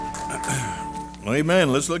Well,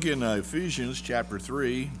 amen. Let's look in Ephesians chapter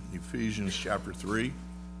 3. Ephesians chapter 3.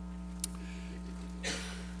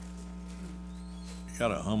 Got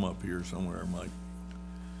a hum up here somewhere, Mike.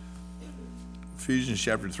 Ephesians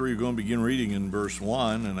chapter 3, we're going to begin reading in verse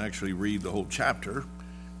 1 and actually read the whole chapter.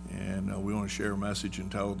 And we want to share a message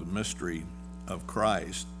entitled The Mystery of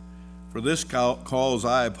Christ. For this cause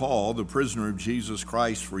I, Paul, the prisoner of Jesus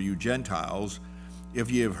Christ for you Gentiles, if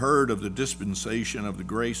ye have heard of the dispensation of the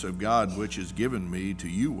grace of God which is given me to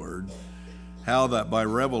you ward, how that by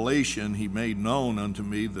revelation he made known unto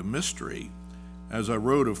me the mystery, as I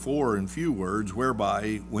wrote afore in few words,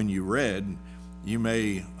 whereby when you read, you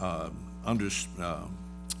may understand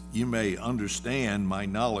my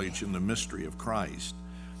knowledge in the mystery of Christ,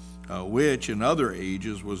 which in other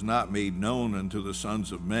ages was not made known unto the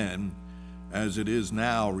sons of men, as it is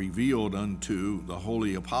now revealed unto the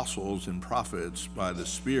holy apostles and prophets by the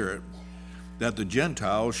Spirit, that the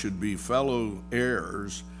Gentiles should be fellow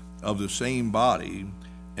heirs of the same body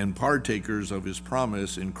and partakers of his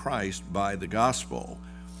promise in Christ by the gospel,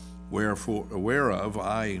 whereof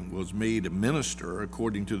I was made a minister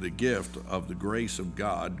according to the gift of the grace of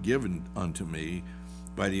God given unto me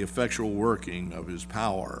by the effectual working of his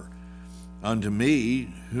power. Unto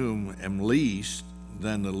me, whom am least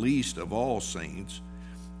than the least of all saints,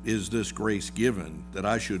 is this grace given, that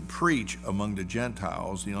I should preach among the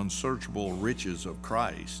Gentiles the unsearchable riches of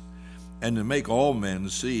Christ, and to make all men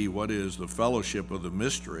see what is the fellowship of the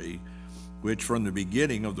mystery, which from the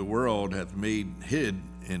beginning of the world hath been hid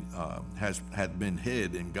in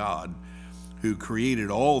God, who created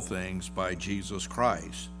all things by Jesus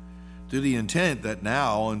Christ, to the intent that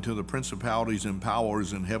now unto the principalities and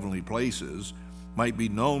powers in heavenly places might be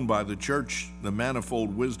known by the church the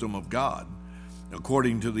manifold wisdom of God,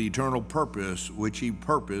 according to the eternal purpose which he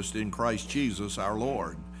purposed in Christ Jesus our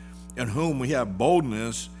Lord, in whom we have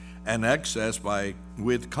boldness and access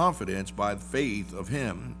with confidence by the faith of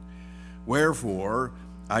him. Wherefore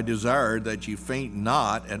I desire that ye faint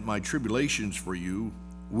not at my tribulations for you,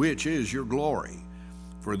 which is your glory.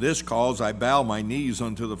 For this cause I bow my knees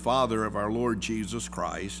unto the Father of our Lord Jesus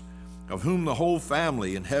Christ, of whom the whole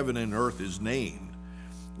family in heaven and earth is named,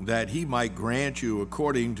 that he might grant you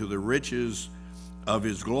according to the riches of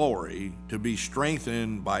his glory to be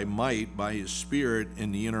strengthened by might by his Spirit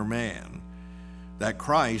in the inner man, that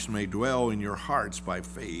Christ may dwell in your hearts by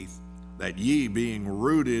faith, that ye, being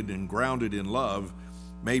rooted and grounded in love,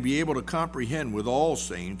 may be able to comprehend with all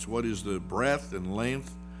saints what is the breadth and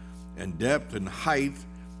length and depth and height,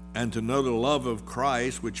 and to know the love of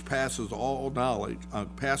Christ which passes knowledge,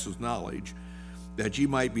 that ye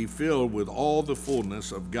might be filled with all the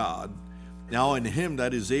fullness of God. Now in him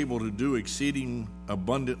that is able to do exceeding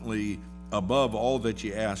abundantly above all that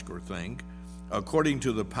ye ask or think, according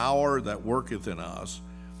to the power that worketh in us,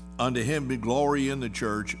 unto him be glory in the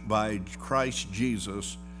church by Christ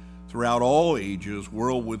Jesus throughout all ages,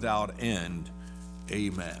 world without end.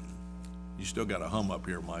 Amen. You still got a hum up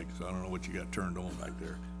here, Mike, so I don't know what you got turned on back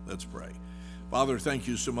there. Let's pray. Father, thank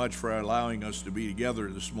you so much for allowing us to be together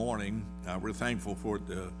this morning. We're thankful for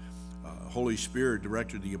the Holy Spirit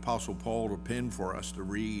directed the Apostle Paul to pen for us to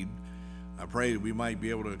read. I pray that we might be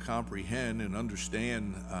able to comprehend and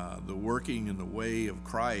understand the working and the way of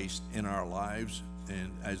Christ in our lives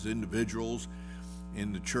and as individuals,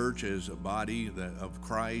 in the church as a body of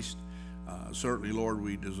Christ. Certainly, Lord,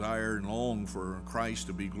 we desire and long for Christ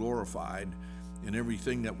to be glorified in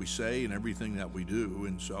everything that we say and everything that we do.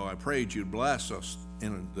 And so I pray that you'd bless us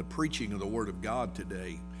in the preaching of the Word of God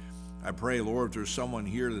today. I pray, Lord, if there's someone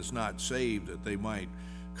here that's not saved, that they might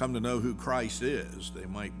come to know who Christ is. They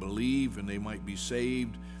might believe and they might be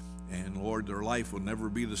saved, and Lord, their life will never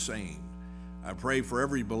be the same. I pray for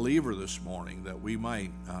every believer this morning that we might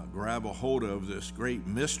grab a hold of this great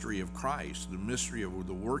mystery of Christ, the mystery of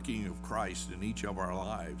the working of Christ in each of our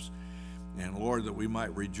lives. And Lord, that we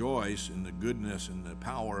might rejoice in the goodness and the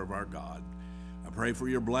power of our God. I pray for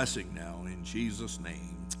your blessing now in Jesus'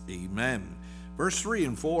 name. Amen. Verse 3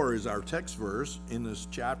 and 4 is our text verse in this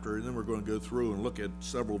chapter, and then we're going to go through and look at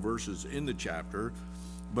several verses in the chapter.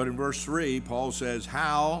 But in verse 3, Paul says,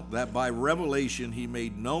 how that by revelation he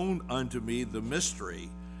made known unto me the mystery,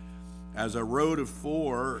 as I wrote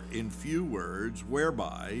afore in few words,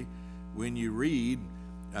 whereby when you read,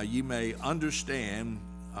 ye may understand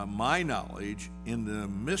my knowledge in the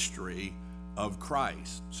mystery of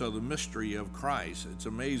Christ. So the mystery of Christ. It's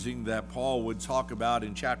amazing that Paul would talk about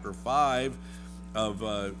in chapter 5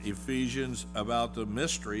 of Ephesians about the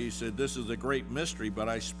mystery. He said, this is a great mystery, but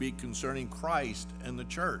I speak concerning Christ and the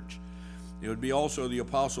church. It would be also the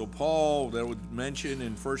Apostle Paul that would mention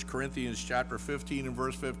in 1 Corinthians chapter 15 and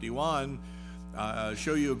verse 51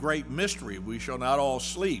 show you a great mystery. We shall not all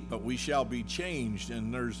sleep, but we shall be changed.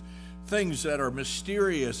 And there's things that are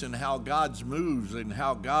mysterious in how God moves and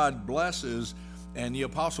how God blesses. And the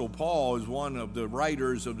Apostle Paul is one of the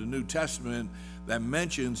writers of the New Testament that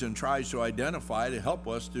mentions and tries to identify to help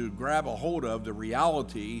us to grab a hold of the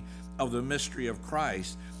reality of the mystery of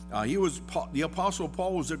Christ. The Apostle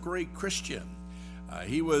Paul was a great Christian.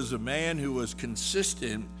 He was a man who was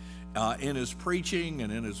consistent in his preaching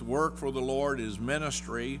and in his work for the Lord, his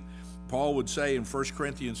ministry. Paul would say in 1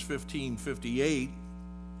 Corinthians 15:58,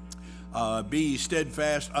 be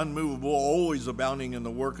steadfast, unmovable, always abounding in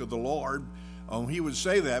the work of the Lord. He would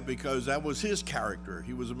say that because that was his character.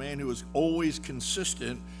 He was a man who was always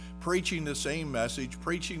consistent, preaching the same message,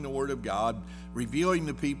 preaching the Word of God, revealing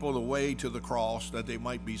to people the way to the cross that they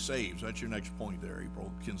might be saved. That's your next point there,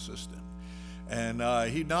 April, consistent. And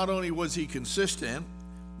he not only was he consistent,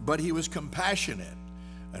 but he was compassionate.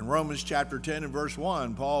 In Romans chapter 10 and verse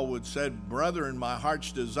 1, Paul would said, brethren, my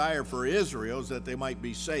heart's desire for Israel is that they might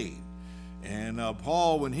be saved. And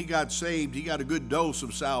Paul, when he got saved, he got a good dose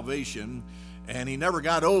of salvation, and he never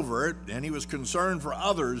got over it, and he was concerned for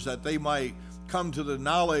others that they might come to the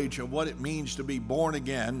knowledge of what it means to be born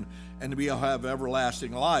again and to have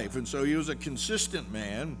everlasting life. And so he was a consistent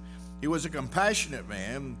man. He was a compassionate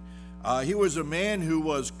man. He was a man who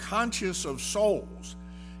was conscious of souls.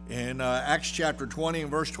 In Acts chapter 20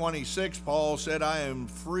 and verse 26, Paul said, I am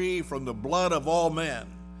free from the blood of all men.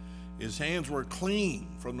 His hands were clean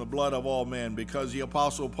from the blood of all men, because the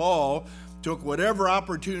Apostle Paul took whatever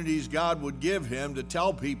opportunities God would give him to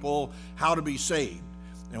tell people how to be saved.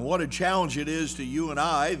 And what a challenge it is to you and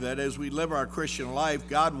I, that as we live our Christian life,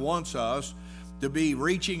 God wants us to be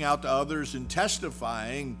reaching out to others and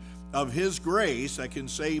testifying of His grace that can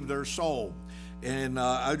save their soul. And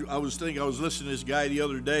I was listening to this guy the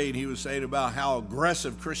other day, and he was saying about how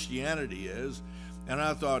aggressive Christianity is. And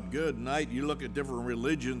I thought, good night, you look at different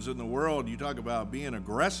religions in the world, you talk about being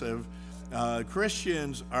aggressive.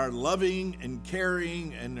 Christians are loving and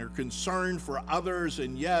caring, and they're concerned for others.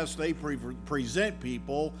 And yes, they present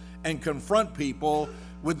people and confront people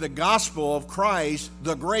with the gospel of Christ,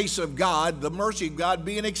 the grace of God, the mercy of God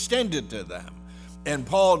being extended to them. And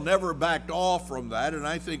Paul never backed off from that. And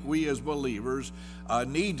I think we as believers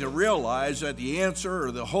need to realize that the answer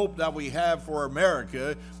or the hope that we have for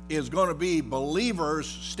America is going to be believers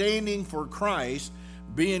standing for Christ,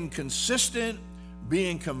 being consistent,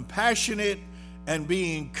 being compassionate, and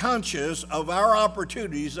being conscious of our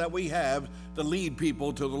opportunities that we have to lead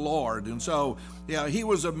people to the Lord. And so, he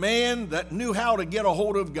was a man that knew how to get a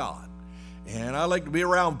hold of God. And I like to be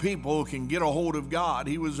around people who can get a hold of God.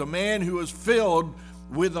 He was a man who was filled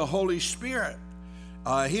with the Holy Spirit.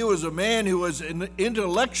 He was a man who was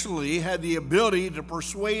intellectually had the ability to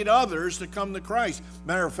persuade others to come to Christ.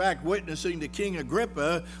 Matter of fact, witnessing to King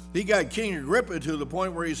Agrippa, he got King Agrippa to the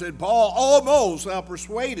point where he said, Paul, almost thou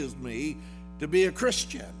persuadest me to be a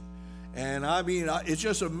Christian. And I mean, it's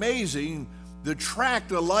just amazing to track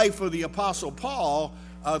the life of the Apostle Paul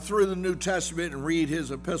through the New Testament and read his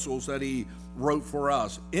epistles that he wrote for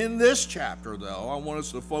us. In this chapter, though, I want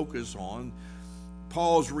us to focus on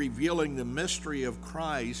Paul's revealing the mystery of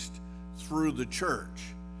Christ through the church.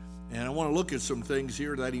 And I want to look at some things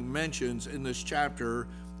here that he mentions in this chapter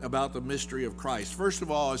about the mystery of Christ. First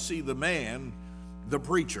of all, I see the man, the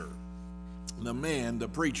preacher. The man, the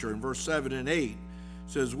preacher. In verse 7 and 8, it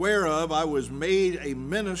says, whereof I was made a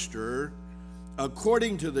minister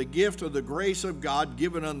according to the gift of the grace of God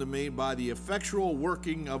given unto me by the effectual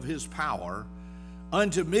working of His power,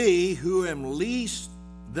 unto me who am least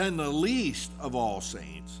than the least of all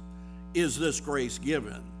saints is this grace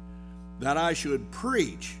given, that I should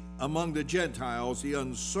preach among the Gentiles the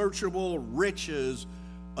unsearchable riches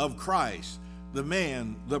of Christ, the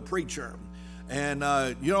man, the preacher. And,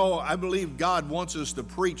 I believe God wants us to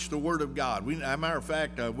preach the Word of God. As a matter of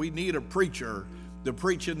fact, we need a preacher to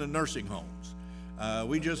preach in the nursing homes.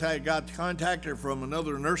 We just got contacted from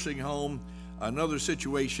another nursing home, another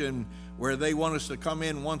situation where they want us to come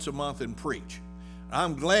in once a month and preach.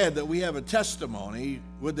 I'm glad that we have a testimony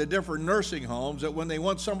with the different nursing homes that when they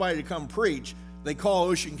want somebody to come preach, they call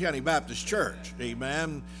Ocean County Baptist Church.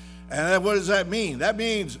 Amen. And what does that mean? That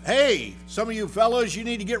means, hey, some of you fellows, you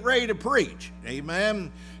need to get ready to preach. Amen.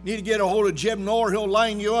 You need to get a hold of Jim Knorr. He'll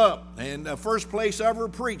line you up. And the first place I ever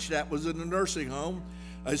preached at was in the nursing home.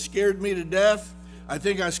 It scared me to death. I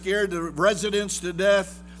think I scared the residents to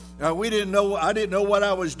death. I didn't know what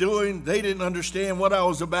I was doing. They didn't understand what I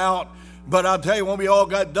was about. But I'll tell you, when we all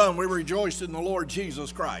got done, we rejoiced in the Lord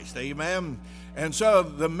Jesus Christ. Amen. And so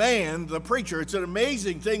the man, the preacher, it's an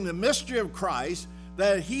amazing thing, the mystery of Christ,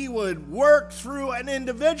 that He would work through an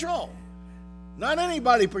individual. not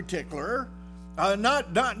anybody particular,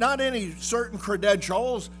 not any certain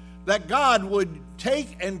credentials, that God would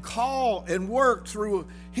take and call and work through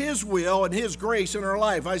his will and his grace in our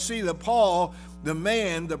life. I see that Paul, the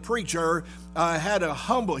man, the preacher,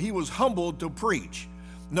 he was humbled to preach.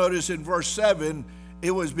 Notice in verse 7,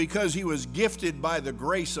 it was because he was gifted by the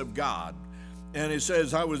grace of God. And it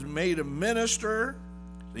says, I was made a minister.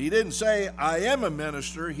 He didn't say, I am a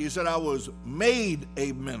minister. He said, I was made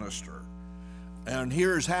a minister. And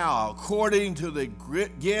here's how: according to the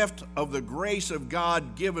gift of the grace of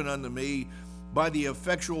God given unto me by the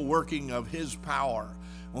effectual working of his power.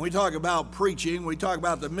 When we talk about preaching, we talk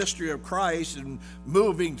about the mystery of Christ and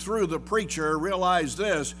moving through the preacher. Realize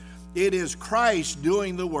this: it is Christ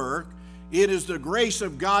doing the work. It is the grace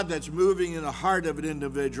of God that's moving in the heart of an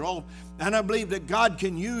individual. And I believe that God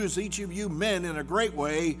can use each of you men in a great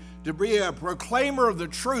way to be a proclaimer of the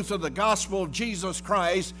truth of the gospel of Jesus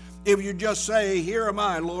Christ. If you just say, here am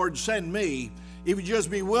I, Lord, send me. If you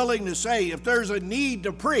just be willing to say, if there's a need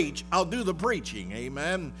to preach, I'll do the preaching,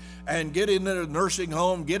 amen. And get into the nursing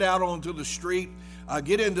home, get out onto the street,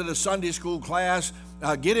 get into the Sunday school class,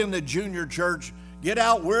 get in the junior church, get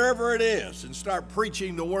out wherever it is and start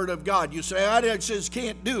preaching the word of God. You say, I just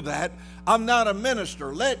can't do that. I'm not a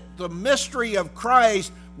minister. Let the mystery of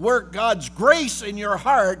Christ work God's grace in your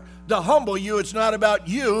heart to humble you. It's not about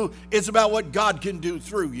you. It's about what God can do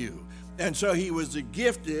through you. And so he was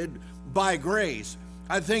gifted by grace.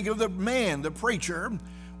 I think of the man, the preacher,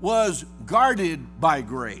 was guarded by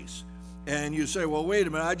grace. And you say, well, wait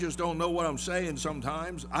a minute, I just don't know what I'm saying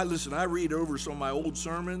sometimes. I read over some of my old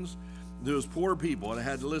sermons. Those poor people that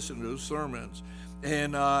had to listen to those sermons.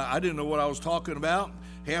 And I didn't know what I was talking about.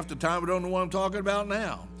 Half the time I don't know what I'm talking about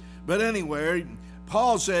now. But anyway,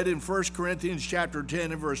 Paul said in 1 Corinthians chapter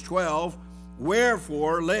 10 and verse 12,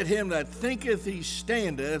 wherefore let him that thinketh he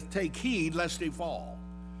standeth take heed lest he fall.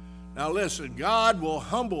 Now listen, God will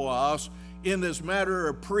humble us in this matter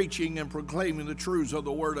of preaching and proclaiming the truths of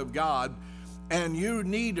the Word of God. And you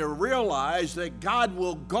need to realize that God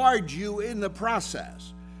will guard you in the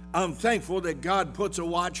process. I'm thankful that God puts a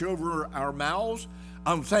watch over our mouths.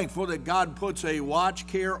 I'm thankful that God puts a watch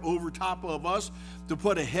care over top of us to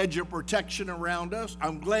put a hedge of protection around us.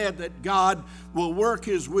 I'm glad that God will work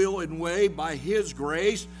his will and way by his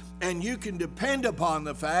grace. And you can depend upon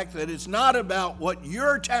the fact that it's not about what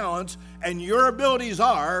your talents and your abilities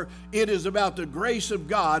are. It is about the grace of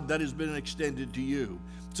God that has been extended to you.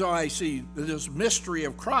 So I see this mystery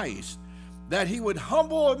of Christ, that he would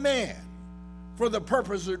humble a man for the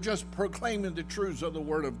purpose of just proclaiming the truths of the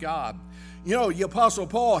Word of God. You know, the Apostle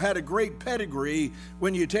Paul had a great pedigree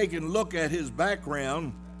when you take and look at his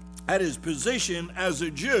background, at his position as a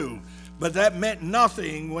Jew. But that meant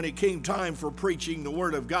nothing when it came time for preaching the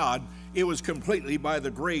Word of God. It was completely by the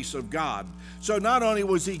grace of God. So not only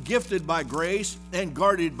was he gifted by grace and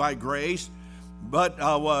guarded by grace, but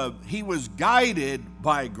he was guided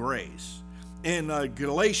by grace. In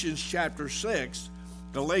Galatians chapter 6,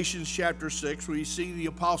 we see the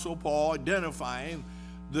Apostle Paul identifying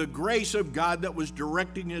the grace of God that was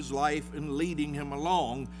directing his life and leading him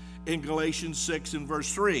along in Galatians 6 and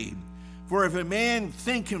verse 3. For if a man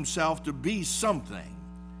think himself to be something,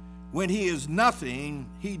 when he is nothing,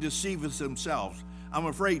 he deceiveth himself. I'm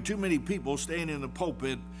afraid too many people stand in the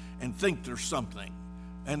pulpit and think they're something,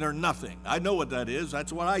 and they're nothing. I know what that is.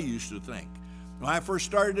 That's what I used to think. When I first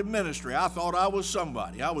started in ministry, I thought I was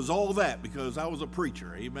somebody. I was all that because I was a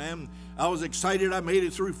preacher, amen. I was excited. I made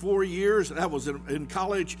it through 4 years. That was in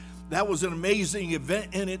college. That was an amazing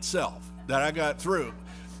event in itself that I got through.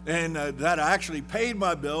 And that I actually paid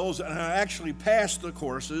my bills and I actually passed the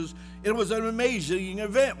courses. It was an amazing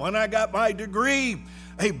event. When I got my degree,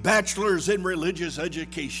 a bachelor's in religious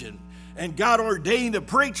education, and God ordained to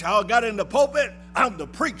preach, I got in the pulpit, I'm the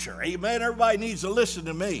preacher, amen. Everybody needs to listen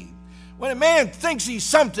to me. When a man thinks he's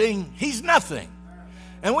something, he's nothing.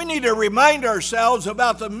 And we need to remind ourselves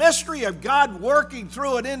about the mystery of God working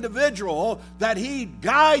through an individual, that he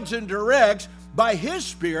guides and directs by his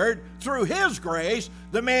Spirit through his grace.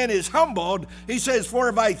 The man is humbled. He says, for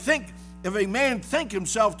if a man think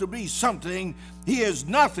himself to be something, he is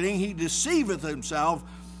nothing, he deceiveth himself.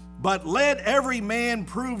 But let every man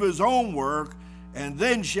prove his own work, and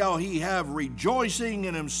then shall he have rejoicing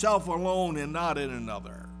in himself alone and not in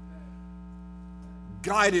another.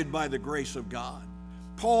 Guided by the grace of God.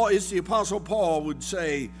 The Apostle Paul would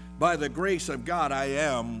say, by the grace of God, I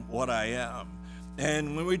am what I am.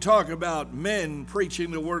 And when we talk about men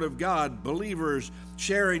preaching the Word of God, believers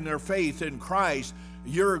sharing their faith in Christ,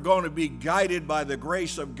 you're going to be guided by the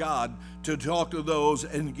grace of God to talk to those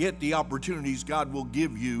and get the opportunities God will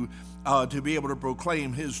give you to be able to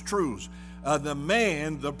proclaim his truths. the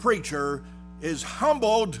man, the preacher, is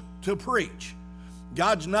humbled to preach.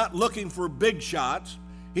 God's not looking for big shots.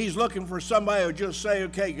 He's looking for somebody who just say,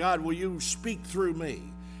 okay, God, will you speak through me?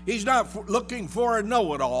 He's not looking for a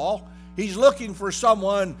know-it-all. He's looking for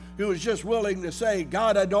someone who is just willing to say,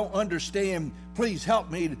 God, I don't understand. Please help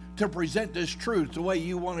me to present this truth the way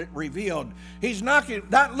you want it revealed. He's not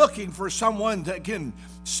looking for someone that can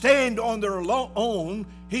stand on their own.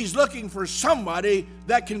 He's looking for somebody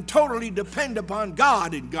that can totally depend upon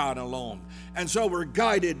God and God alone. And so we're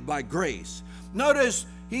guided by grace. Notice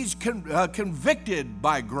he's convicted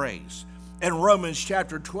by grace. In Romans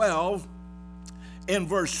chapter 12, in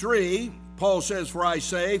verse 3, Paul says, for I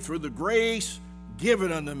say, through the grace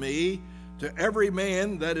given unto me, to every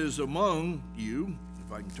man that is among you,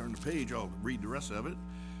 if I can turn the page, I'll read the rest of it,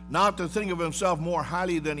 not to think of himself more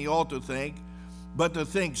highly than he ought to think, but to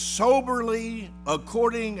think soberly,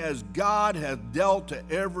 according as God hath dealt to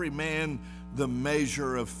every man the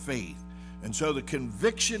measure of faith. And so the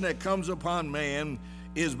conviction that comes upon man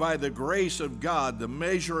is by the grace of God, the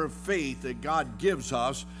measure of faith that God gives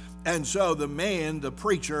us. And so the man, the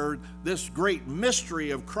preacher, this great mystery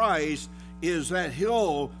of Christ is that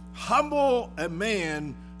he'll humble a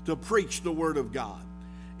man to preach the word of God.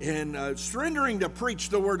 And surrendering to preach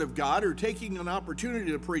the word of God, or taking an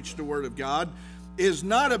opportunity to preach the word of God, is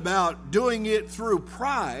not about doing it through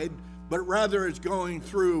pride, but rather it's going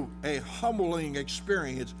through a humbling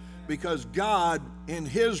experience, because God, in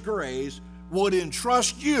his grace, would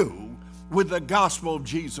entrust you with the gospel of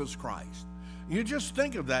Jesus Christ. You just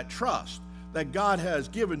think of that trust that God has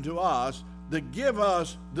given to us to give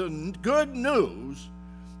us the good news,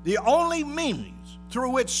 the only means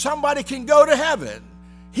through which somebody can go to heaven.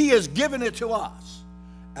 He has given it to us.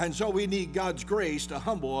 And so we need God's grace to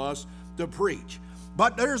humble us to preach.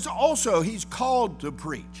 But there's also, he's called to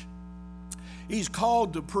preach. He's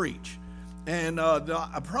called to preach. And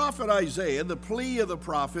the prophet Isaiah, the plea of the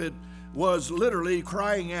prophet was literally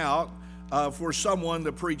crying out for someone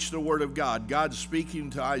to preach the word of God. God's speaking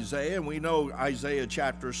to Isaiah, and we know Isaiah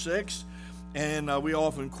chapter 6, and we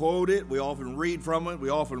often quote it, we often read from it, we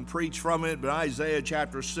often preach from it, but Isaiah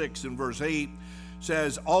chapter 6 and verse 8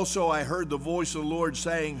 says, also I heard the voice of the Lord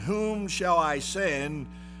saying, whom shall I send,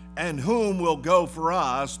 and whom will go for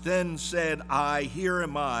us? Then said I, here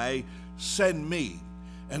am I, send me.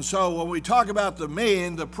 And so when we talk about the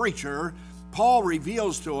man, the preacher, Paul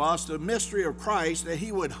reveals to us the mystery of Christ, that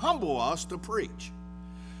he would humble us to preach.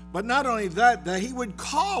 But not only that, that he would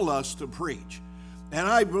call us to preach. And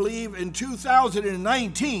I believe in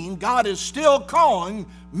 2019, God is still calling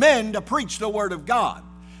men to preach the word of God.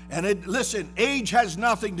 And listen, age has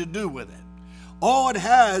nothing to do with it. All it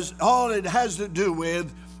has to do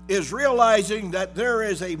with is realizing that there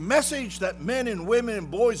is a message that men and women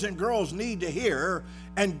and boys and girls need to hear,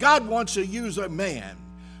 and God wants to use a man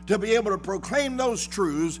to be able to proclaim those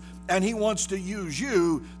truths, and he wants to use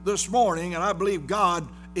you this morning. And I believe God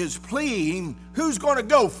is pleading, who's going to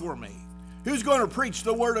go for me? Who's going to preach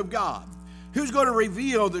the word of God? Who's going to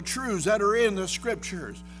reveal the truths that are in the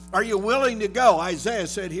scriptures? Are you willing to go? Isaiah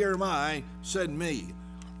said, here am I, send me.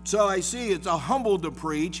 So I see it's a humble to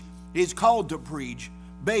preach. He's called to preach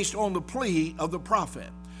based on the plea of the prophet,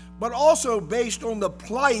 but also based on the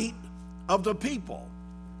plight of the people.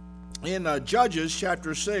 In Judges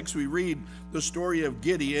chapter 6, we read the story of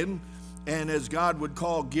Gideon, and as God would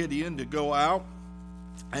call Gideon to go out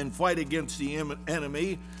and fight against the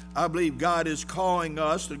enemy, I believe God is calling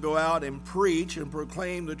us to go out and preach and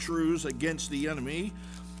proclaim the truths against the enemy,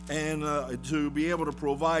 and to be able to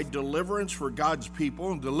provide deliverance for God's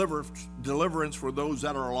people and deliverance for those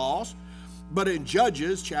that are lost. But in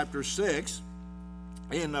Judges chapter 6,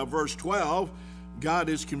 in verse 12, God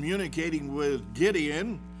is communicating with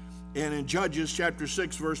Gideon. And in Judges chapter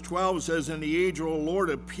 6, verse 12, it says, and the angel of the Lord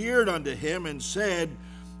appeared unto him and said,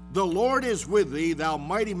 the Lord is with thee, thou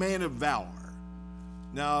mighty man of valor.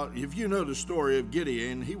 Now, if you know the story of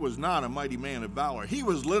Gideon, he was not a mighty man of valor. He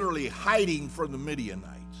was literally hiding from the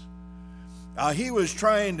Midianites. He was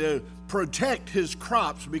trying to protect his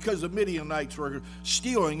crops because the Midianites were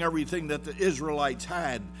stealing everything that the Israelites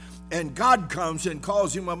had. And God comes and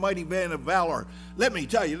calls him a mighty man of valor. Let me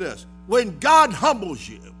tell you this, when God humbles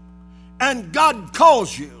you and God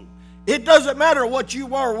calls you, it doesn't matter what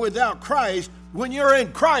you are without Christ. When you're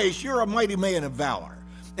in Christ, you're a mighty man of valor.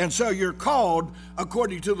 And so you're called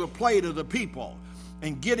according to the plight of the people.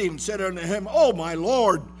 And Gideon said unto him, oh my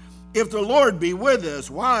Lord, if the Lord be with us,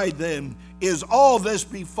 why then is all this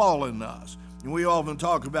befallen us? And we often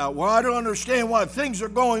talk about, well, I don't understand why things are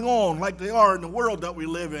going on like they are in the world that we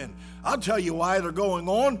live in. I'll tell you why they're going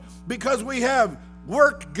on. Because we have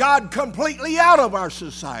worked God completely out of our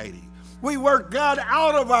society. We work God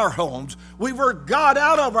out of our homes. We work God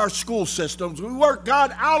out of our school systems. We work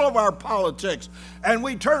God out of our politics. And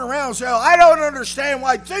we turn around and say, I don't understand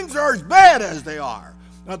why things are as bad as they are.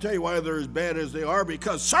 I'll tell you why they're as bad as they are,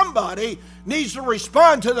 because somebody needs to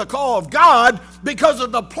respond to the call of God because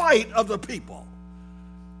of the plight of the people.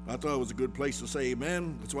 I thought it was a good place to say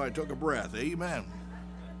amen. That's why I took a breath. Amen.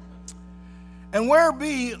 And where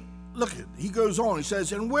be, look, he goes on, he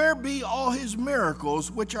says, and where be all his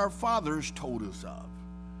miracles which our fathers told us of?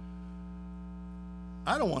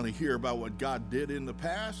 I don't want to hear about what God did in the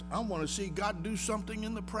past. I want to see God do something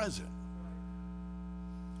in the present.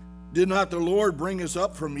 Did not the Lord bring us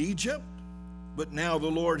up from Egypt? But now the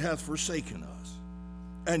Lord hath forsaken us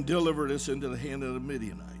and delivered us into the hand of the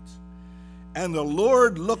Midianites. And the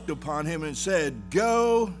Lord looked upon him and said,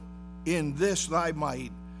 go in this thy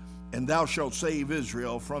might, and thou shalt save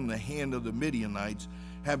Israel from the hand of the Midianites.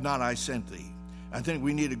 Have not I sent thee? I think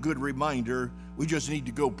we need a good reminder. We just need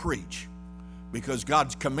to go preach, because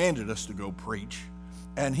God's commanded us to go preach,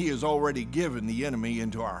 and he has already given the enemy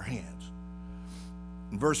into our hands.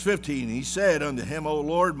 In verse 15, he said unto him,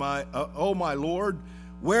 O my Lord,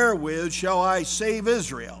 wherewith shall I save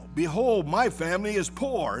Israel? Behold, my family is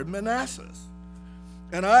poor in Manasseh,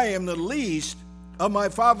 and I am the least of my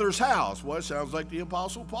father's house. Well, it sounds like the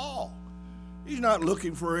Apostle Paul. He's not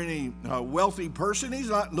looking for any wealthy person. He's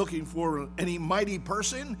not looking for any mighty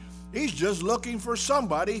person. He's just looking for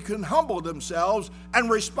somebody who can humble themselves and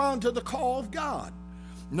respond to the call of God.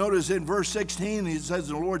 Notice in verse 16, he says,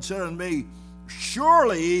 the Lord said unto me,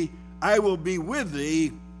 surely I will be with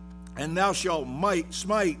thee, and thou shalt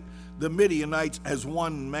smite the Midianites as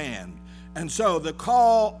one man. And so the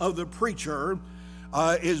call of the preacher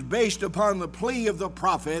is based upon the plea of the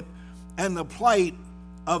prophet and the plight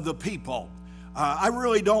of the people. I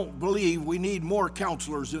really don't believe we need more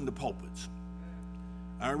counselors in the pulpits.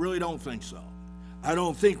 I really don't think so. I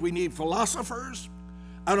don't think we need philosophers.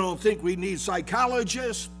 I don't think we need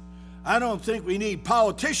psychologists. I don't think we need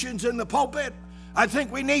politicians in the pulpit. I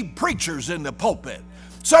think we need preachers in the pulpit.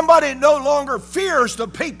 Somebody no longer fears the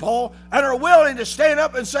people and are willing to stand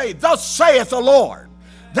up and say, thus saith the Lord.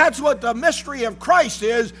 That's what the mystery of Christ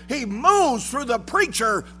is. He moves through the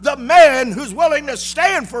preacher, the man who's willing to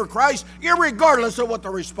stand for Christ, irregardless of what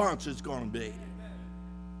the response is going to be.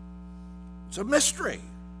 It's a mystery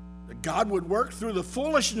that God would work through the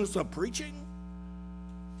foolishness of preaching.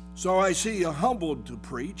 So I see you humbled to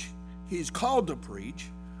preach. He's called to preach.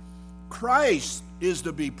 Christ is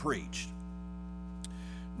to be preached.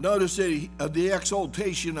 Notice the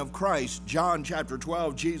exaltation of Christ. John chapter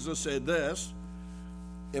 12, Jesus said this,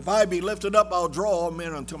 if I be lifted up, I'll draw all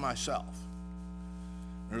men unto myself.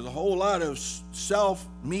 There's a whole lot of self,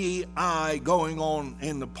 me, I going on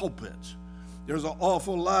in the pulpits. There's an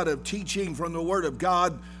awful lot of teaching from the Word of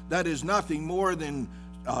God that is nothing more than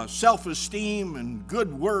self-esteem and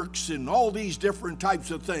good works and all these different types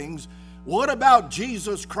of things. What about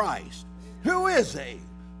Jesus Christ? Who is he?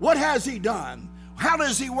 What has he done? How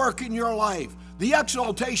does he work in your life? The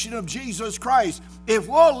exaltation of Jesus Christ. If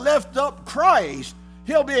we'll lift up Christ,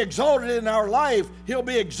 he'll be exalted in our life. He'll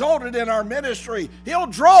be exalted in our ministry. He'll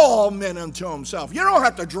draw all men unto himself. You don't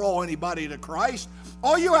have to draw anybody to Christ.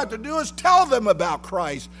 All you have to do is tell them about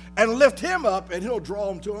Christ and lift him up, and he'll draw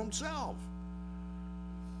them to himself.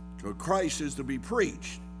 So Christ is to be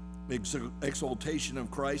preached. Exaltation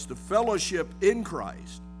of Christ, the fellowship in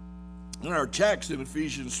Christ. In our text in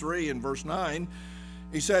Ephesians 3 and verse 9,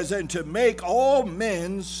 he says, and to make all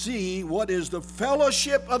men see what is the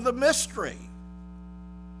fellowship of the mystery.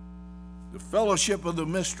 The fellowship of the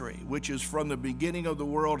mystery, which is from the beginning of the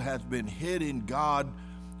world, hath been hid in God,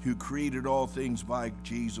 who created all things by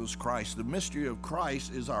Jesus Christ. The mystery of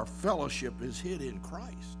Christ is our fellowship is hid in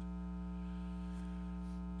Christ.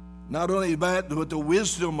 Not only that, but the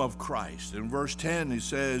wisdom of Christ. In verse 10, he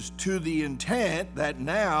says, to the intent that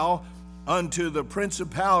now unto the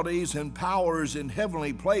principalities and powers in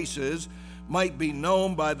heavenly places might be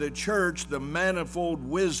known by the church the manifold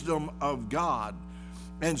wisdom of God.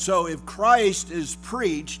 And so if Christ is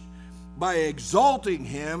preached, by exalting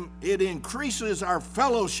him, it increases our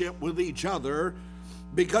fellowship with each other,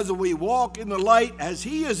 because if we walk in the light as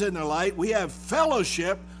he is in the light, we have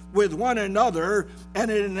fellowship with one another,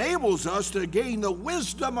 and it enables us to gain the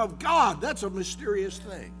wisdom of God. That's a mysterious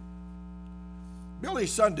thing. Billy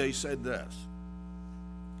Sunday said this.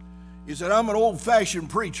 He said, I'm an old-fashioned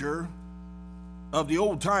preacher of the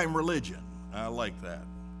old-time religion. I like that.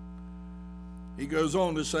 He goes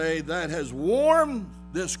on to say, that has warmed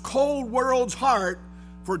this cold world's heart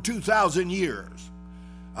for 2,000 years.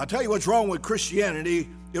 I'll tell you what's wrong with Christianity.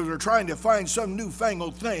 If they're trying to find some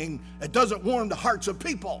newfangled thing, it doesn't warm the hearts of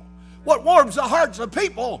people. What warms the hearts of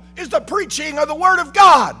people is the preaching of the Word of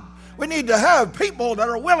God. We need to have people that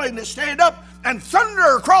are willing to stand up and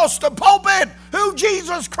thunder across the pulpit who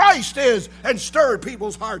Jesus Christ is and stir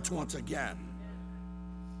people's hearts once again.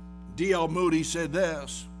 D.L. Moody said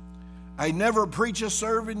this, "I never preach a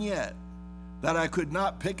sermon yet that I could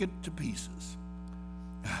not pick it to pieces."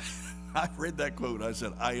 I read that quote. I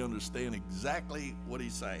said, I understand exactly what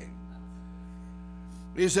he's saying.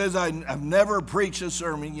 He says, I've never preached a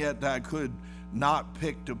sermon yet that I could not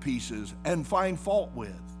pick to pieces and find fault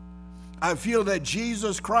with. I feel that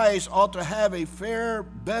Jesus Christ ought to have a fair,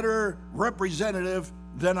 better representative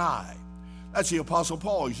than I. That's the Apostle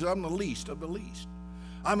Paul. He says, I'm the least of the least.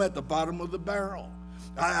 I'm at the bottom of the barrel.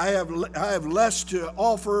 I have less to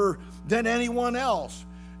offer than anyone else.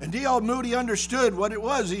 And D.L. Moody understood what it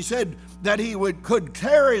was. He said that he could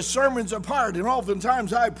tear his sermons apart, and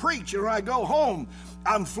oftentimes I preach, and when I go home,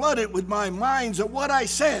 I'm flooded with my minds of what I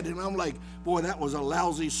said, and I'm like, boy, that was a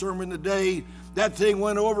lousy sermon today. That thing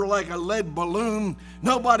went over like a lead balloon.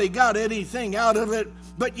 Nobody got anything out of it,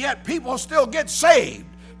 but yet people still get saved.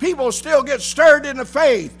 People still get stirred in the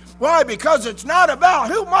faith. Why? Because it's not about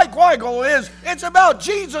who Mike Weigel is. It's about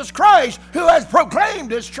Jesus Christ who has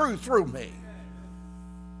proclaimed his truth through me.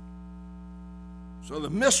 So the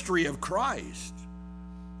mystery of Christ,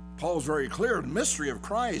 Paul's very clear, the mystery of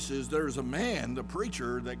Christ is there's a man, the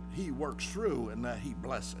preacher, that he works through and that he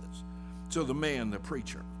blesses. So the man, the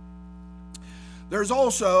preacher. There's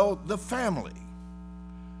also the family,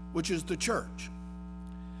 which is the church.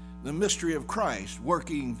 The mystery of Christ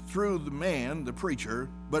working through the man, the preacher,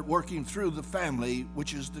 but working through the family,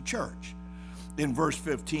 which is the church. In verse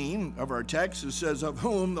 15 of our text, it says, of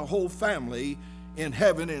whom the whole family in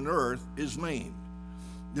heaven and earth is named.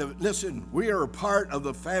 Listen, we are a part of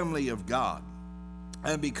the family of God.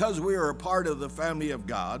 And because we are a part of the family of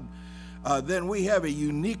God, then we have a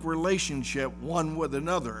unique relationship one with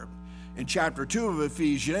another. In chapter 2 of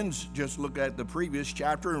Ephesians, just look at the previous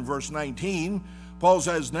chapter in verse 19, Paul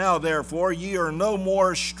says, now therefore ye are no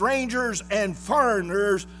more strangers and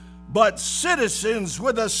foreigners, but citizens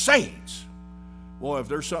with the saints. Boy, if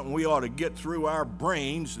there's something we ought to get through our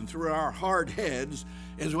brains and through our hard heads,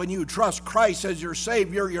 is when you trust Christ as your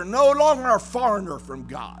Savior, you're no longer a foreigner from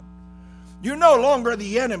God. You're no longer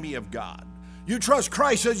the enemy of God. You trust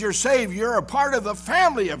Christ as your Savior, you're a part of the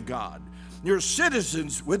family of God. You're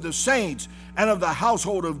citizens with the saints and of the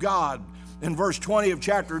household of God. In verse 20 of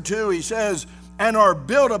chapter 2, he says, and are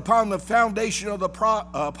built upon the foundation of the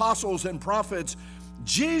apostles and prophets,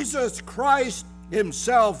 Jesus Christ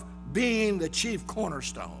himself being the chief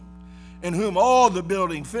cornerstone, in whom all the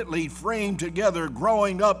building fitly framed together,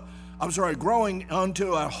 growing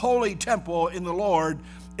unto a holy temple in the Lord,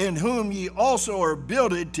 in whom ye also are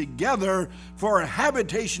builded together for a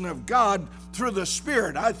habitation of God through the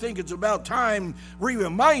Spirit. I think it's about time we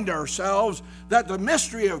remind ourselves that the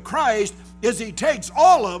mystery of Christ is he takes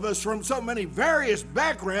all of us from so many various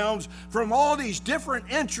backgrounds, from all these different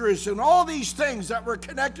interests and all these things that we're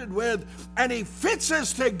connected with, and he fits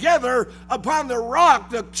us together upon the rock,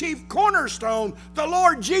 the chief cornerstone, the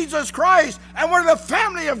Lord Jesus Christ, and we're the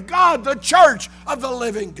family of God, the church of the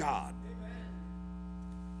living God.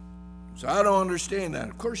 So I don't understand that.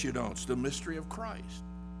 Of course you don't. It's the mystery of Christ.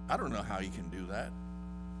 I don't know how you can do that.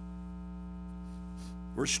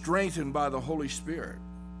 We're strengthened by the Holy Spirit.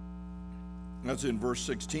 That's in verse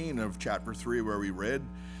 16 of chapter 3 where we read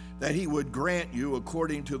that he would grant you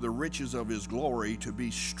according to the riches of his glory to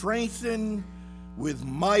be strengthened with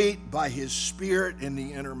might by his Spirit in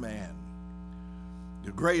the inner man.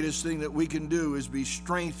 The greatest thing that we can do is be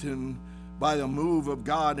strengthened by the move of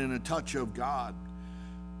God and a touch of God.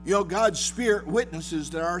 You know, God's Spirit witnesses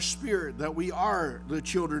to our spirit that we are the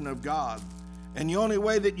children of God. And the only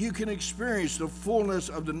way that you can experience the fullness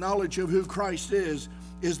of the knowledge of who Christ is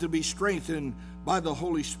to be strengthened by the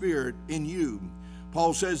Holy Spirit in you.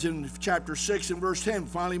 Paul says in chapter 6 and verse 10,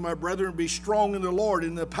 finally, my brethren, be strong in the Lord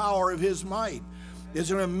in the power of his might. It's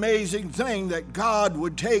an amazing thing that God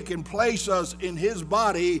would take and place us in his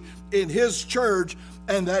body, in his church,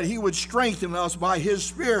 and that he would strengthen us by his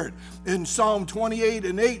Spirit. In Psalm 28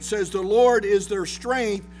 and 8 says, the Lord is their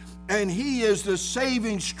strength, and he is the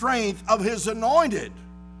saving strength of his anointed.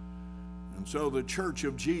 And so the church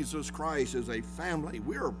of Jesus Christ is a family.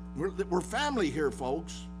 We're family here,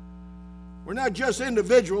 folks. We're not just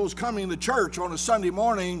individuals coming to church on a Sunday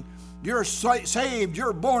morning. You're saved. You're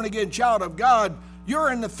a born-again child of God.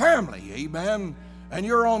 You're in the family, amen? And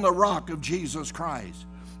you're on the rock of Jesus Christ.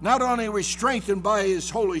 Not only are we strengthened by his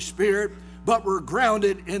Holy Spirit, but we're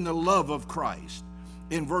grounded in the love of Christ.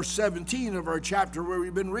 In verse 17 of our chapter where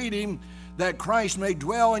we've been reading, that Christ may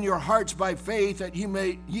dwell in your hearts by faith, that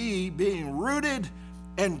ye being rooted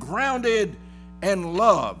and grounded and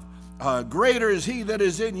love. Greater is he that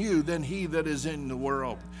is in you than he that is in the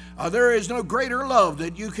world. There is no greater love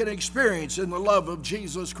that you can experience in the love of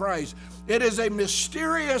Jesus Christ. It is a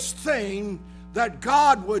mysterious thing that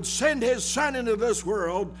God would send his Son into this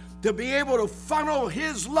world to be able to funnel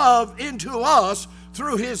his love into us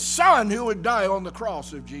through his Son who would die on the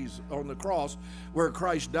cross of Jesus, on the cross where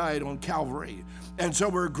Christ died on Calvary. And so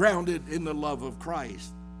we're grounded in the love of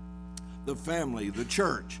Christ, the family, the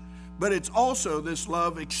church. But it's also this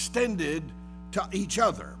love extended to each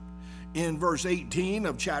other. In verse 18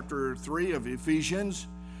 of chapter 3 of Ephesians,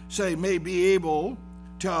 say, may be able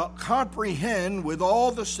to comprehend with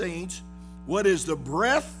all the saints what is the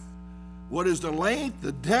breadth, what is the length,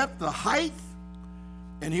 the depth, the height.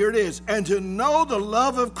 And here it is, and to know the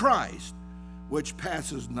love of Christ, which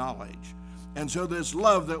passes knowledge. And so this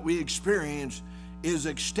love that we experience is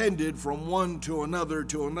extended from one to another,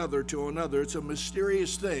 to another, to another. It's a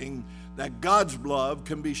mysterious thing that God's love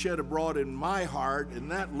can be shed abroad in my heart,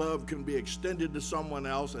 and that love can be extended to someone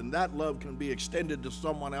else, and that love can be extended to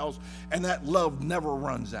someone else, and that love never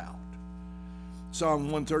runs out.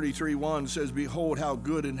 Psalm 133:1 says, behold how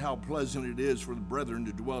good and how pleasant it is for the brethren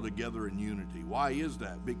to dwell together in unity. Why is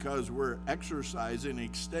that? Because we're exercising and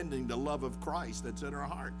extending the love of Christ that's in our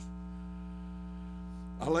hearts.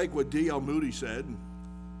 I like what D.L. Moody said.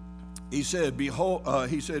 He said,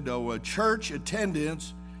 church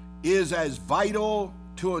attendance is as vital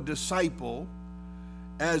to a disciple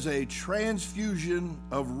as a transfusion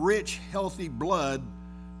of rich, healthy blood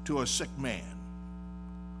to a sick man.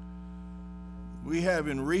 We have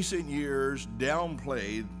in recent years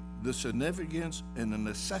downplayed the significance and the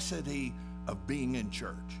necessity of being in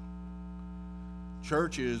church.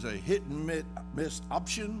 Church is a hit and miss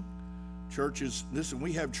option. Church is, listen,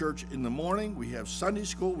 we have church in the morning, we have Sunday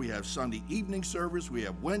school, we have Sunday evening service, we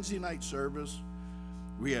have Wednesday night service,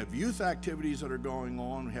 we have youth activities that are going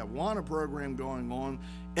on, we have WANA program going on.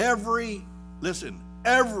 Every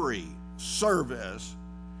service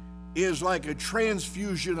is like a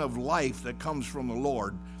transfusion of life that comes from the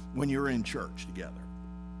Lord when you're in church together.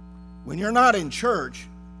 When you're not in church,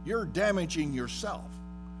 you're damaging yourself.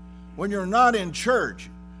 When you're not in church,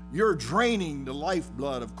 you're draining the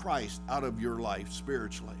lifeblood of Christ out of your life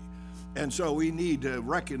spiritually. And so we need to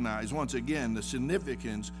recognize, once again, the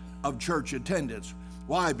significance of church attendance.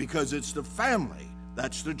 Why? Because it's the family.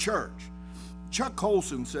 That's the church. Chuck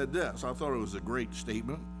Colson said this. I thought it was a great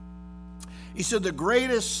statement. He said, the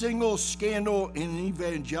greatest single scandal in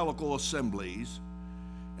evangelical assemblies,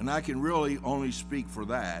 and I can really only speak for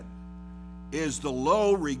that, is the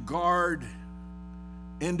low regard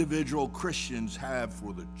individual Christians have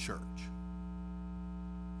for the church.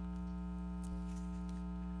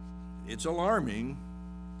 It's alarming,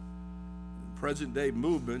 present day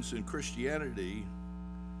movements in Christianity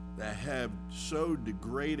that have so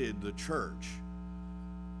degraded the church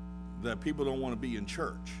that people don't want to be in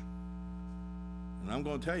church. And I'm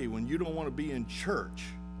going to tell you, when you don't want to be in church,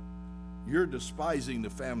 you're despising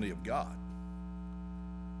the family of God.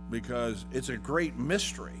 Because it's a great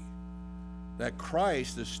mystery that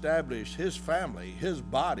Christ established his family, his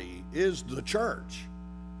body is the church.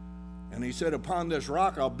 And he said, upon this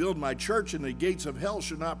rock I'll build my church, and the gates of hell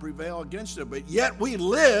shall not prevail against it. But yet we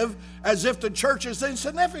live as if the church is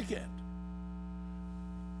insignificant.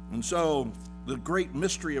 And so the great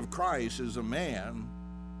mystery of Christ is a man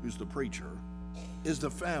who's the preacher, is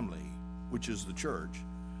the family, which is the church.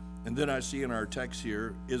 And then I see in our text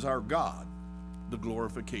here is our God, the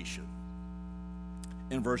glorification.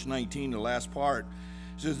 In verse 19, the last part,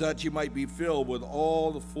 says that you might be filled with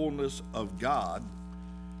all the fullness of God.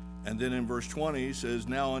 And then in verse 20, it says,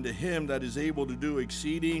 now unto him that is able to do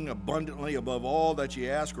exceeding abundantly above all that ye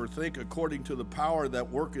ask or think, according to the power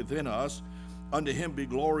that worketh in us, unto him be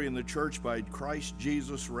glory in the church by Christ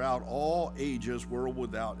Jesus throughout all ages, world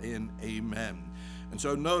without end. Amen. And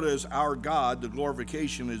so notice our God, the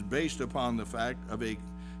glorification, is based upon the fact of a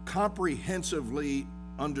comprehensively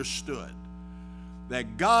understood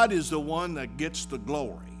that God is the one that gets the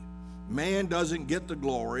glory. Man doesn't get the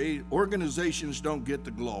glory. Organizations don't get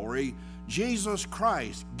the glory. Jesus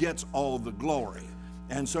Christ gets all the glory.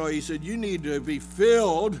 And so he said, you need to be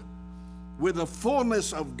filled with the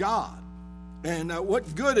fullness of God. And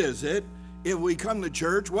what good is it if we come to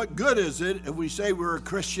church? What good is it if we say we're a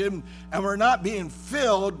Christian and we're not being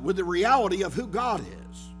filled with the reality of who God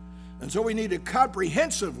is? And so we need to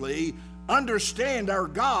comprehensively understand our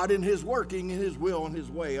God and his working and his will and his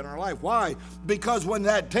way in our life. Why? Because when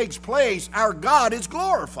that takes place, our God is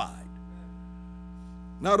glorified.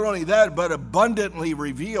 Not only that, but abundantly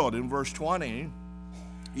revealed. In verse 20,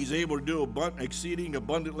 he's able to do exceeding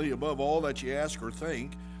abundantly above all that you ask or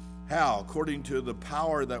think. How? According to the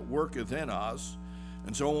power that worketh in us.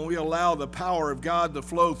 And so when we allow the power of God to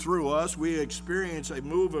flow through us, we experience a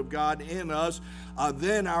move of God in us,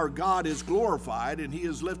 then our God is glorified and he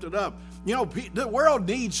is lifted up. You know, the world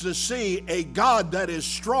needs to see a God that is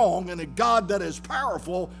strong and a God that is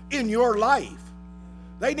powerful in your life.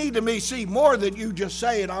 They need to see more than you just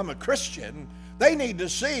saying, I'm a Christian. They need to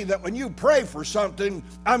see that when you pray for something,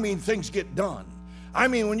 things get done.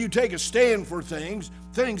 When you take a stand for things,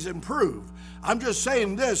 things improve. I'm just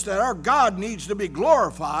saying this, that our God needs to be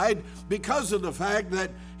glorified because of the fact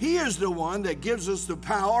that he is the one that gives us the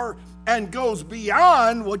power and goes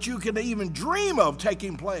beyond what you can even dream of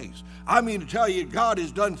taking place. To tell you, God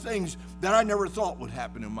has done things that I never thought would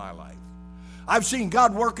happen in my life. I've seen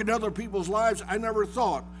God work in other people's lives I never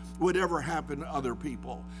thought would ever happen to other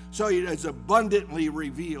people. So it is abundantly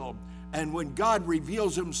revealed. And when God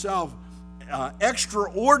reveals himself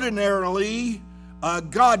extraordinarily,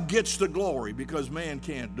 God gets the glory because man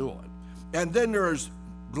can't do it. And then there's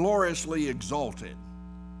gloriously exalted.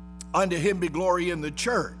 Unto him be glory in the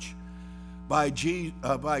church by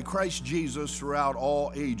Christ Jesus throughout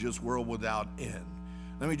all ages, world without end.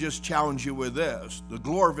 Let me just challenge you with this. The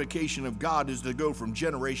glorification of God is to go from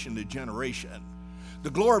generation to generation.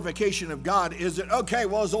 The glorification of God isn't,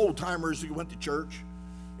 as old timers who went to church,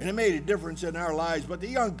 and it made a difference in our lives. But the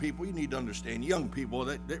young people, you need to understand, young people,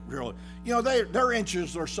 that really, their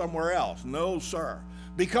interests are somewhere else. No, sir.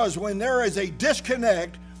 Because when there is a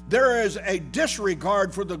disconnect, there is a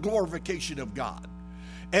disregard for the glorification of God.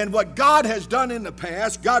 And what God has done in the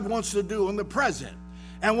past, God wants to do in the present.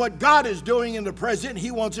 And what God is doing in the present,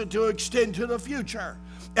 he wants it to extend to the future.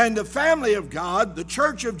 And the family of God, the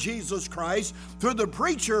church of Jesus Christ, through the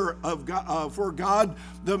preacher of God, for God,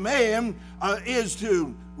 the man, is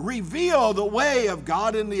to reveal the way of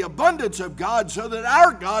God and the abundance of God so that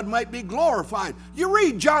our God might be glorified. You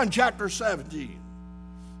read John chapter 17.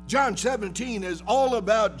 John 17 is all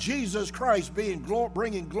about Jesus Christ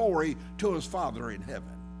bringing glory to his Father in heaven.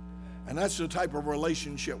 And that's the type of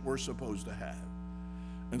relationship we're supposed to have.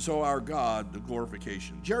 And so our God, the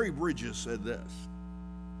glorification. Jerry Bridges said this.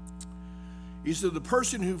 He said, the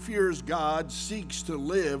person who fears God seeks to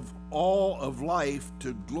live all of life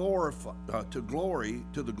to the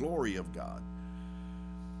glory of God.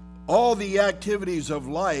 All the activities of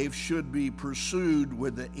life should be pursued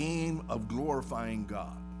with the aim of glorifying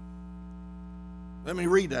God. Let me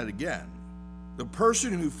read that again. The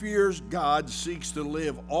person who fears God seeks to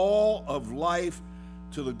live all of life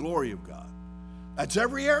to the glory of God. That's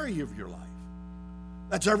every area of your life.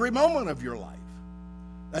 That's every moment of your life.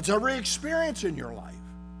 That's every experience in your life.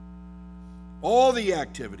 All the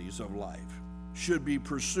activities of life should be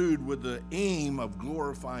pursued with the aim of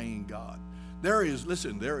glorifying God. There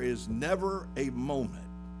is never a moment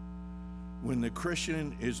when the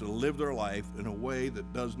Christian is to live their life in a way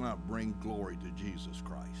that does not bring glory to Jesus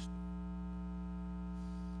Christ.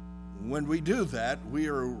 When we do that, we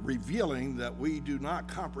are revealing that we do not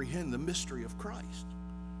comprehend the mystery of Christ,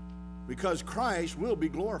 because Christ will be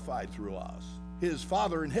glorified through us. His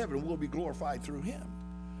Father in heaven will be glorified through him.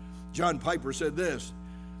 John Piper said this,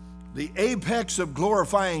 the apex of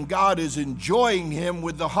glorifying God is enjoying him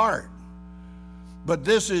with the heart. But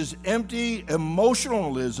this is empty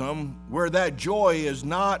emotionalism where that joy is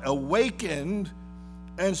not awakened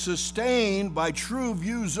and sustained by true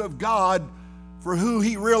views of God for who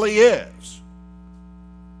he really is.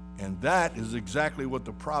 And that is exactly what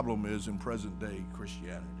the problem is in present day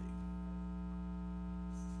Christianity.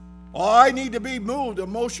 Oh, I need to be moved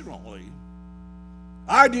emotionally.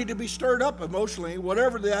 I need to be stirred up emotionally,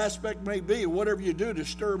 whatever the aspect may be, whatever you do to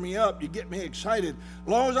stir me up, you get me excited. As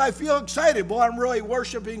long as I feel excited, boy, I'm really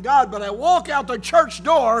worshiping God, but I walk out the church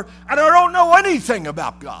door and I don't know anything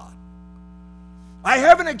about God. I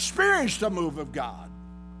haven't experienced the move of God.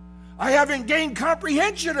 I haven't gained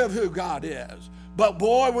comprehension of who God is. But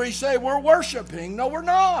boy, we say we're worshiping. No, we're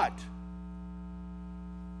not.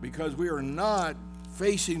 Because we are not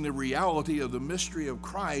facing the reality of the mystery of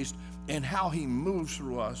Christ and how he moves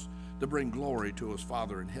through us to bring glory to his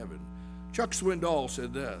Father in heaven. Chuck Swindoll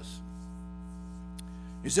said this.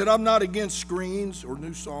 He said, I'm not against screens or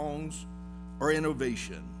new songs or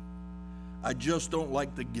innovation. I just don't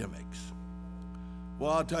like the gimmicks.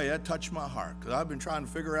 Well, I'll tell you, that touched my heart, because I've been trying to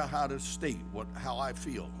figure out how to state how I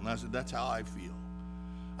feel. And I said, that's how I feel.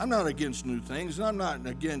 I'm not against new things, and I'm not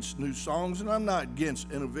against new songs, and I'm not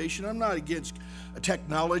against innovation. I'm not against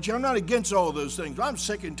technology. I'm not against all those things. I'm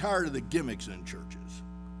sick and tired of the gimmicks in churches.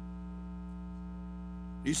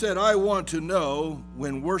 He said, I want to know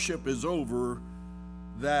when worship is over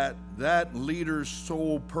that leader's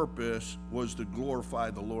sole purpose was to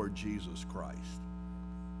glorify the Lord Jesus Christ.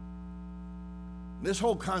 This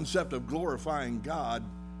whole concept of glorifying God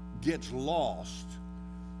gets lost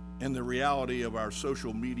in the reality of our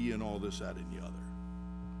social media and all this, that, and the other.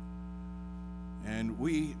 And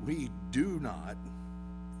we do not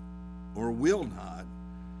or will not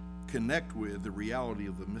connect with the reality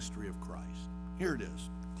of the mystery of Christ. Here it is,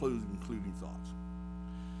 concluding thoughts.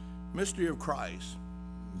 Mystery of Christ,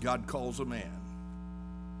 God calls a man.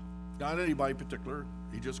 Not anybody particular,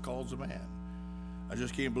 he just calls a man. I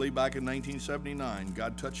just can't believe back in 1979,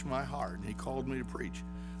 God touched my heart and he called me to preach.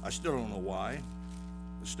 I still don't know why.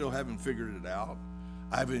 I still haven't figured it out.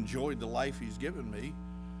 I've enjoyed the life he's given me,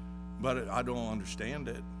 but I don't understand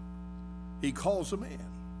it. He calls a man.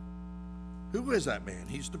 Who is that man?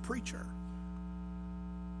 He's the preacher.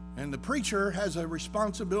 And the preacher has a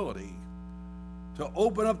responsibility to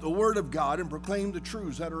open up the Word of God and proclaim the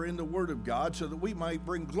truths that are in the Word of God so that we might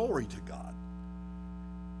bring glory to God.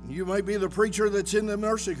 You might be the preacher that's in the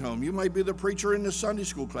nursing home. You might be the preacher in the Sunday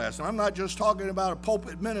school class. And I'm not just talking about a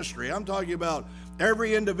pulpit ministry. I'm talking about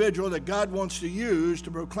every individual that God wants to use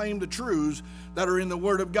to proclaim the truths that are in the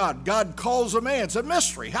Word of God. God calls a man. It's a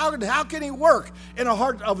mystery. How can he work in a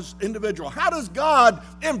heart of an individual? How does God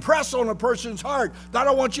impress on a person's heart that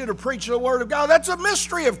I want you to preach the Word of God? That's a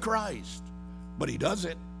mystery of Christ. But he does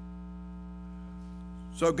it.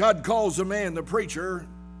 So God calls a man, the preacher,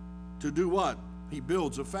 to do what? He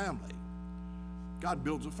builds a family. God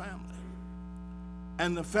builds a family.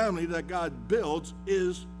 And the family that God builds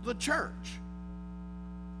is the church.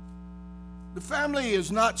 The family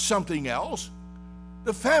is not something else.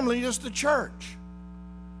 The family is the church.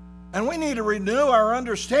 And we need to renew our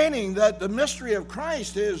understanding that the mystery of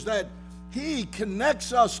Christ is that he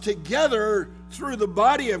connects us together through the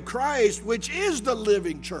body of Christ, which is the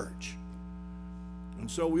living church.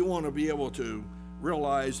 And so we want to be able to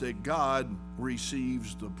realize that God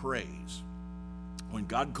receives the praise. When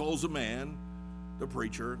God calls a man, the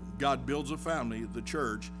preacher, God builds a family, the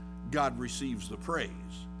church, God receives the praise.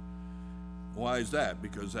 Why is that?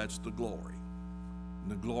 Because that's the glory.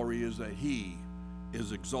 And the glory is that he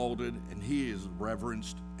is exalted and he is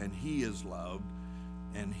reverenced and he is loved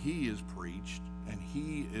and he is preached and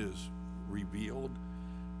he is revealed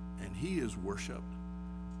and he is worshiped.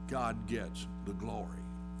 God gets the glory.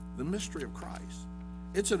 The mystery of Christ.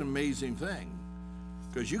 It's an amazing thing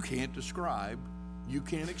because you can't describe, you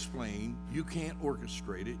can't explain, you can't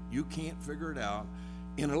orchestrate it, you can't figure it out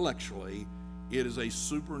intellectually. It is a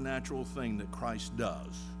supernatural thing that Christ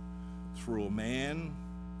does through a man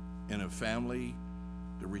and a family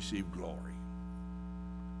to receive glory.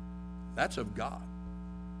 That's of God.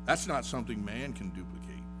 That's not something man can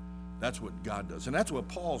duplicate. That's what God does. And that's what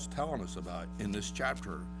Paul's telling us about in this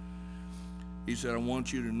chapter. He said, I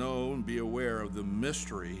want you to know and be aware of the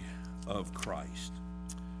mystery of Christ.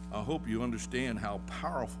 I hope you understand how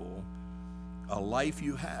powerful a life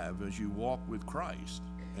you have as you walk with Christ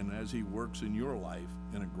and as he works in your life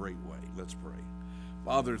in a great way. Let's pray.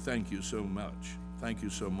 Father, thank you so much. Thank you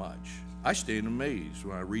so much. I stand amazed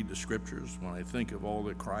when I read the scriptures, when I think of all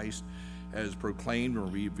that Christ has proclaimed or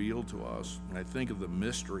revealed to us, when I think of the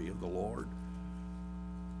mystery of the Lord.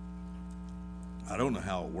 I don't know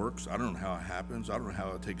how it works. I don't know how it happens. I don't know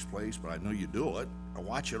how it takes place, but I know you do it. I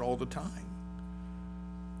watch it all the time.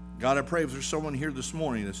 God, I pray if there's someone here this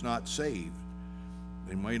morning that's not saved,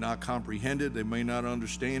 they may not comprehend it, they may not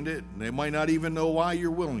understand it, and they might not even know why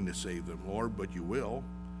you're willing to save them, Lord, but you will.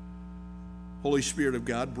 Holy Spirit of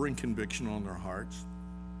God, bring conviction on their hearts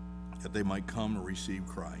that they might come and receive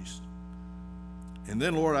Christ. And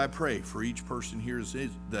then, Lord, I pray for each person here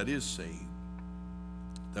that is saved,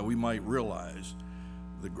 that we might realize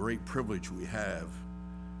the great privilege we have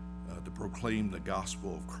to proclaim the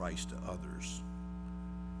gospel of Christ to others.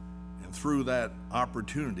 And through that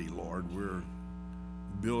opportunity, Lord, we're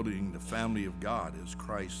building the family of God as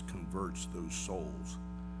Christ converts those souls.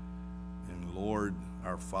 And Lord,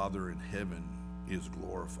 our Father in heaven is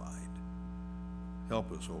glorified.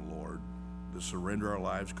 Help us, O Lord, to surrender our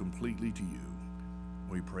lives completely to you.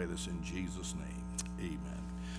 We pray this in Jesus' name. Amen.